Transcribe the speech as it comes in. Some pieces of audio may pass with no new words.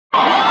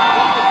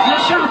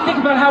trying to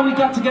think about how we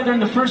got together in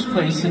the first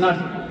place, and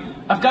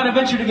I've got to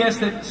venture to guess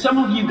that some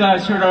of you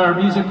guys heard our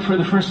music for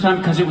the first time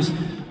because it was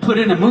put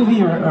in a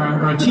movie or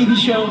a TV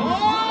show.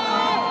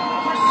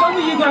 For some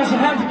of you guys, it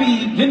had to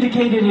be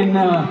vindicated in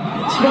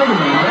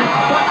Spider-Man,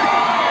 right?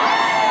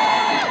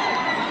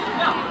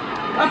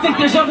 But I think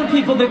there's other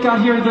people that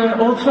got here the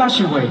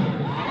old-fashioned way.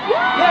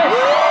 Yes,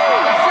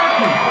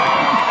 exactly.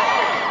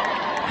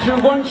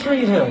 Through One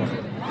Tree Hill.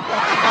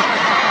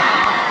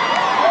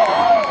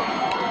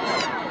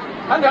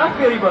 I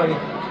feel you, buddy.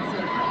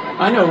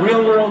 I know,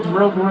 Real World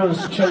Road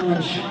Rose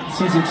Challenge,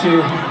 Season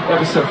 2,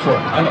 Episode 4.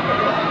 I know.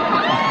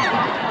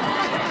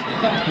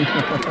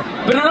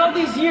 But in all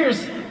these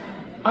years,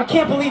 I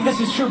can't believe this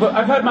is true, but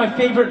I've had my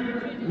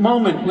favorite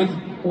moment with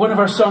one of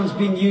our songs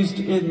being used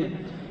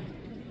in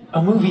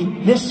a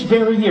movie this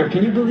very year.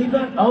 Can you believe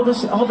that? All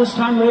this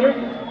time later?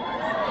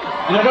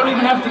 And I don't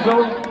even have to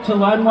go to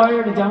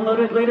LimeWire to download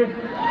it later?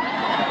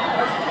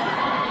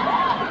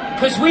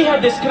 Because we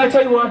had this, can I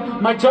tell you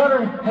what? My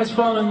daughter has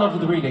fallen in love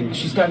with reading.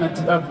 She's gotten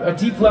a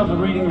deep love of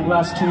reading in the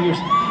last 2 years.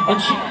 And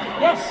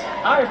yes,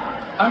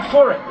 I'm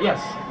for it, yes.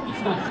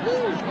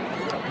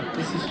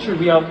 This is true,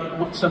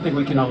 something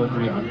we can all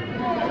agree on.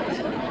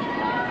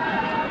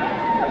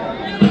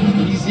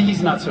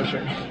 He's not so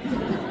sure.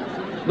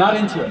 Not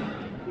into it.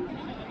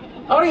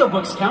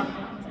 Audiobooks count.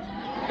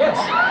 Yes.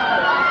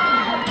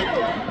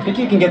 I think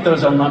you can get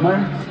those on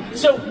LimeWire.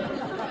 So,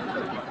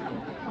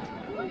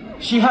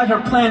 she had her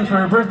plan for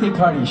her birthday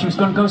party. She was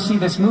going to go see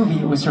this movie.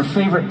 It was her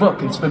favorite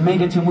book. It's been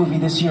made into a movie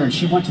this year, and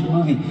she went to the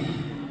movie.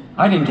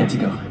 I didn't get to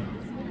go.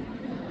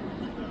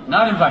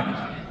 Not invited.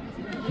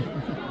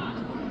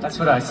 That's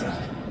what I said.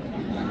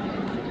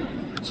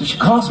 So she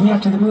calls me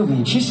after the movie,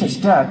 and she says,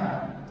 Dad,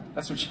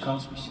 that's what she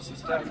calls me. She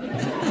says, Dad.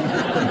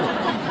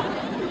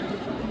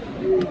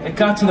 It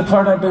got to the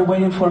part I've been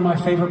waiting for, my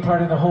favorite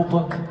part of the whole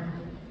book.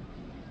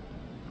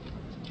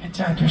 And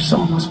Dad, your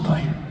song was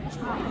playing.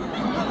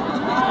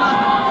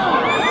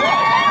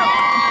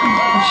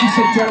 And she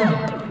said, Dad,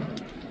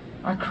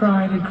 I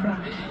cried and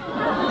cried.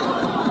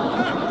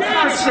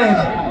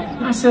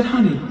 I said,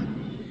 honey,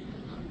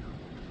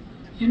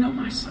 you know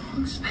my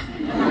songs.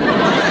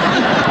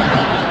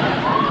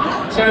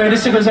 So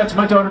this goes out to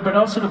my daughter, but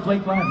also to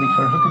Blake Lively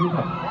for hooking me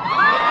up.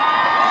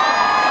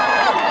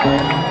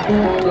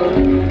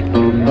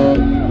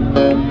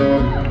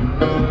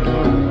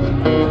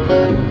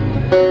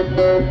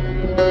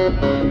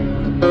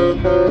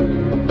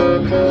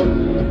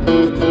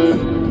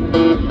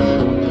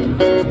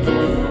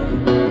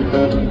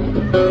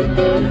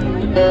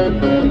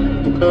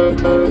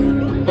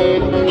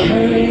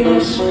 Carry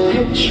this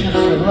picture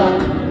for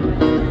luck,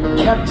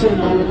 kept in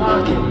a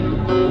locket,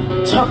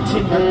 tucked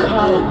in your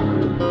collar,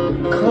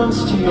 close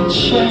to your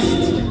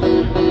chest.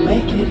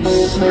 Make it a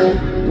secret,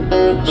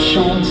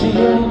 shown to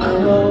your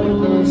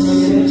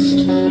closest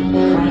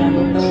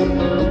friends.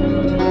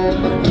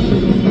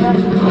 At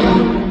the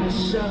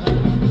corners of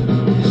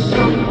the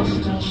sun will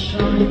still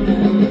shine,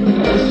 and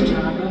this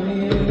time of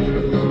year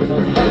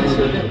they'll head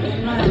to the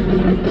inlet.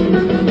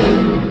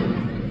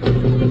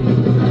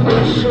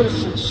 Precious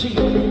and cheap,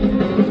 right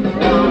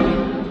there.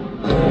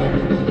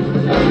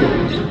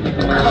 The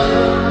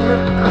color of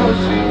the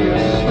coast of your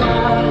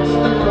smile is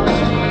the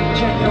most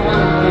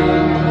genuine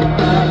thing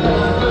I've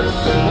ever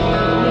seen.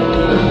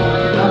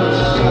 I was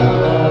so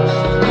lost.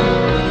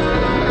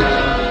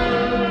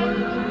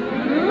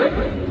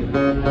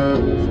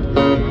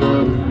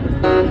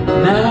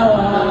 Now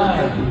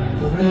I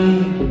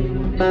believe.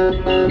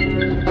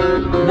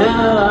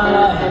 Now I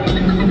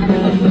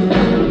believe.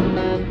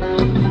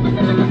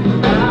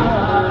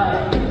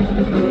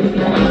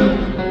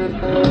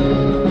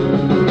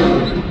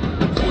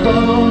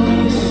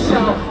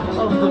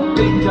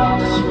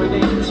 Where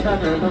they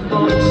tether the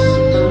boats,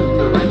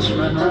 the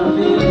Richmond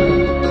Ravine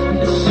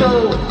is so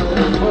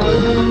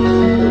important.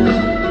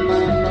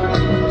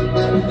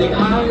 They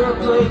hire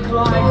Blake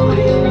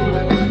Lively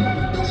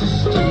to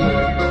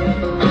steer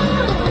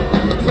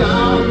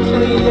down to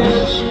the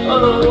edge of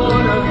the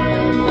water.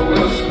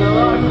 We'll spill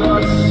our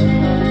guts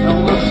and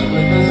we'll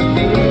split this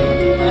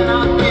beer, and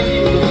I'll give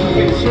you this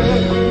picture.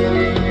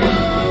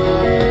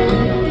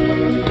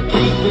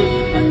 Keep it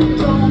and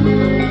don't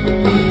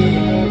be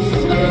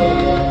scared.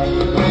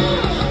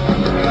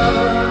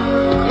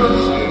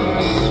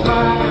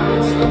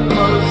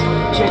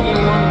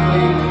 Genuine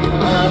thing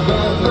I've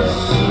ever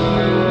seen.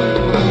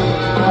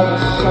 I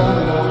was so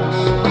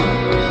lost.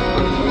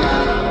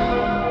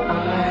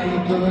 I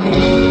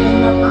believe in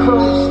the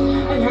coast,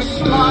 and your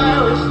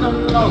smile is the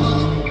most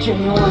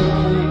genuine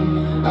thing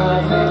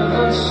I've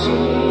ever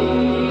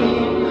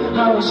seen. I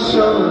was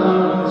so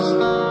lost,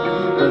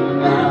 but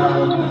now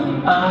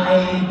I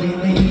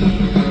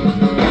believe.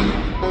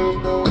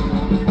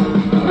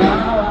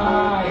 Now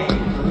I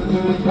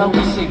believe. Help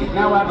me sing it.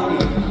 Now I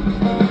believe.